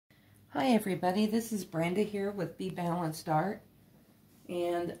Hi everybody, this is Brenda here with Be Balanced Art,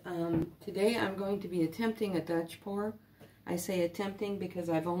 and today I'm going to be attempting a Dutch pour. I say attempting because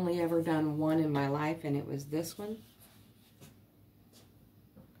I've only ever done one in my life, and it was this one.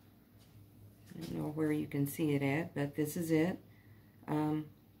 I don't know where you can see it at, but this is it. And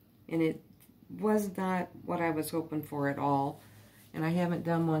it was not what I was hoping for at all, and I haven't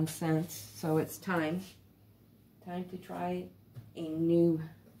done one since, so it's time to try a new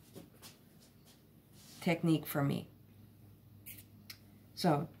technique for me.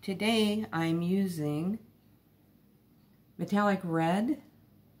 So today I'm using metallic red,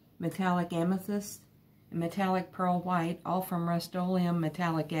 metallic amethyst, and metallic pearl white, all from Rust-Oleum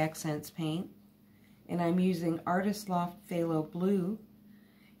Metallic Accents paint. And I'm using Artist Loft Phthalo blue.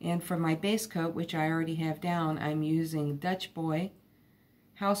 And for my base coat, which I already have down, I'm using Dutch Boy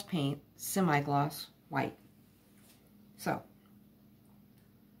House Paint Semi-Gloss White. So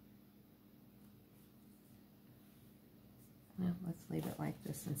well, let's leave it like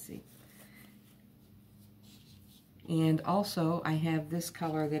this and see. And also, I have this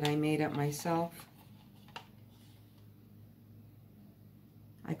color that I made up myself.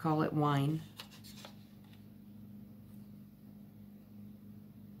 I call it Wine.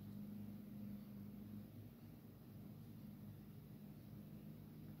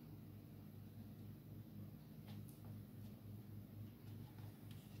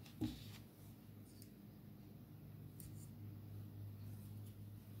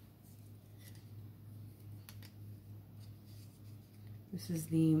 This is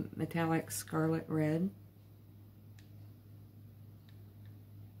the metallic scarlet red.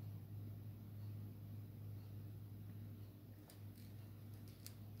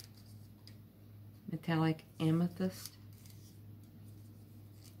 Metallic amethyst.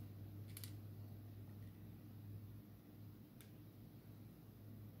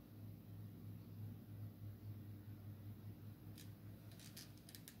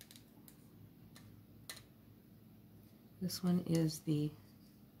 This one is the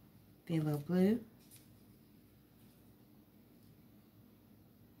phthalo blue.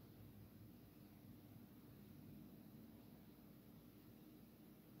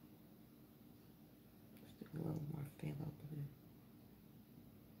 Just a little more phthalo blue.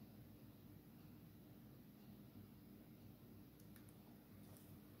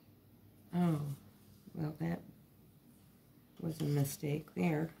 Oh, well, that was a mistake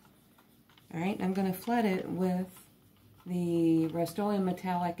there. Alright, I'm going to flood it with the Rust-Oleum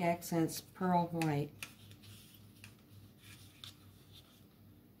Metallic Accents Pearl White.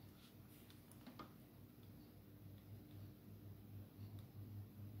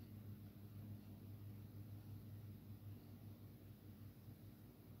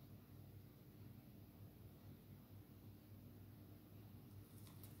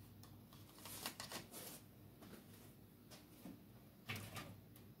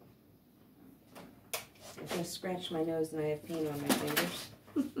 I just scratched my nose and I have paint on my fingers.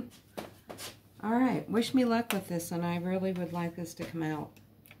 Alright, wish me luck with this, and I really would like this to come out.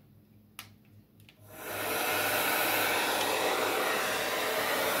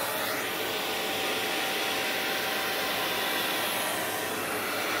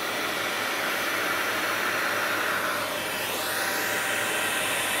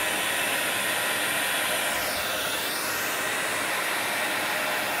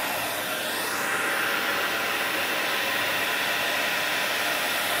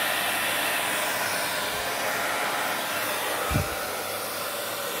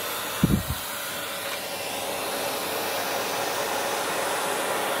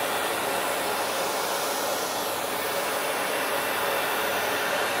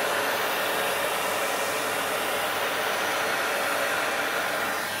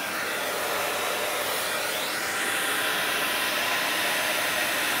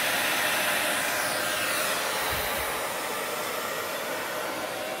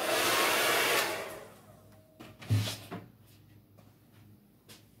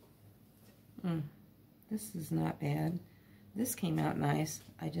 This is not bad. This came out nice.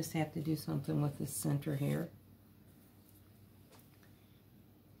 I just have to do something with this center here.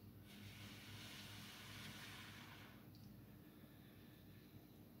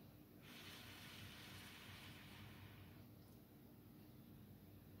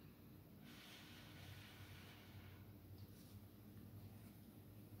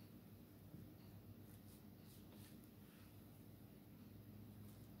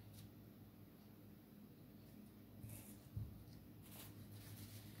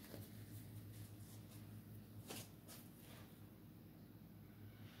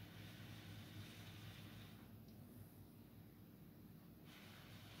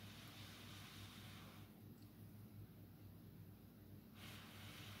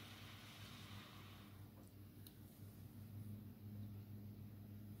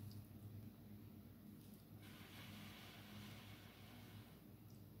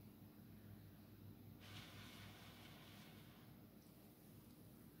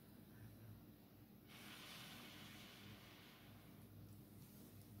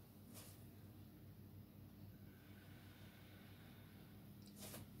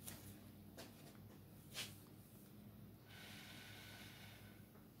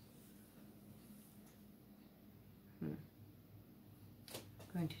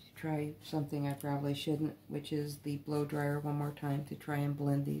 try something I probably shouldn't, which is the blow dryer one more time to try and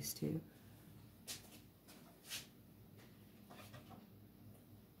blend these two.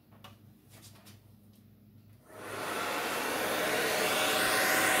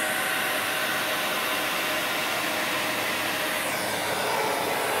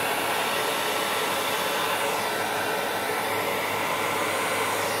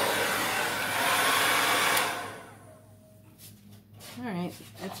 Alright,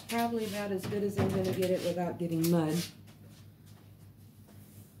 that's probably about as good as I'm going to get it without getting mud.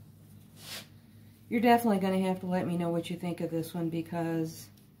 You're definitely going to have to let me know what you think of this one because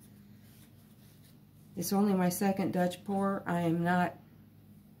it's only my second Dutch pour. I am not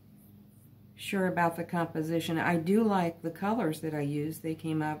sure about the composition. I do like the colors that I used. They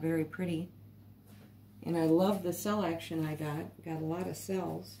came out very pretty. And I love the cell action I got. Got a lot of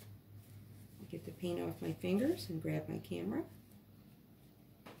cells. Get the paint off my fingers and grab my camera.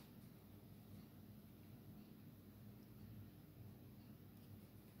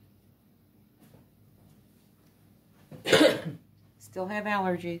 Still have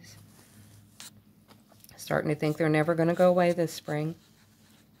allergies. Starting to think they're never going to go away this spring.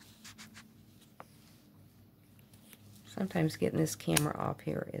 Sometimes getting this camera off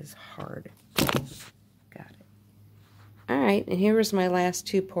here is hard. Got it. Alright, and here's my last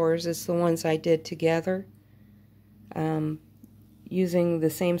two pours. It's the ones I did together. Using the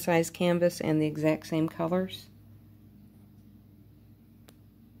same size canvas and the exact same colors.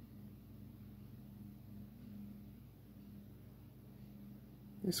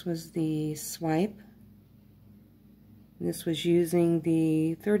 This was the Swipe. This was using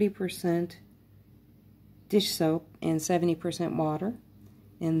the 30% dish soap and 70% water.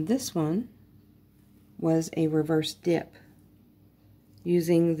 And this one was a reverse dip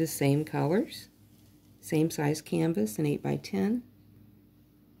using the same colors, same size canvas, an 8x10.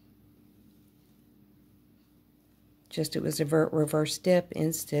 Just it was a reverse dip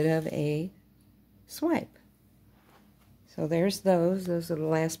instead of a swipe. So there's those. Those are the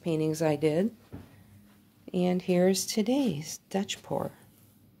last paintings I did. And here's today's Dutch pour.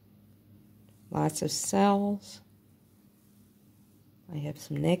 Lots of cells. I have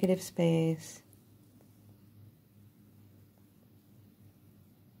some negative space.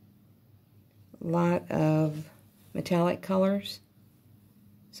 A lot of metallic colors.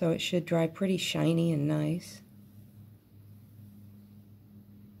 So it should dry pretty shiny and nice.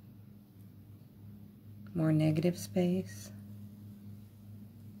 More negative space.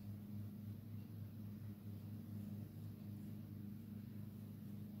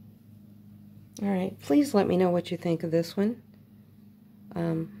 Alright, please let me know what you think of this one.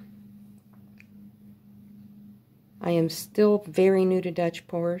 I am still very new to Dutch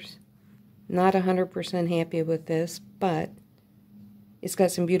pours. Not 100% happy with this, but it's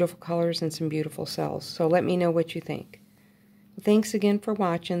got some beautiful colors and some beautiful cells. So let me know what you think. Thanks again for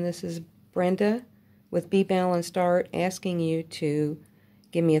watching. This is Brenda with Be Balanced Art asking you to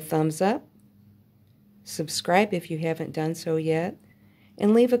give me a thumbs up, subscribe if you haven't done so yet,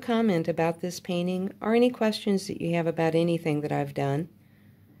 and leave a comment about this painting or any questions that you have about anything that I've done.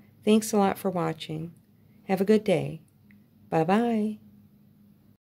 Thanks a lot for watching. Have a good day. Bye-bye.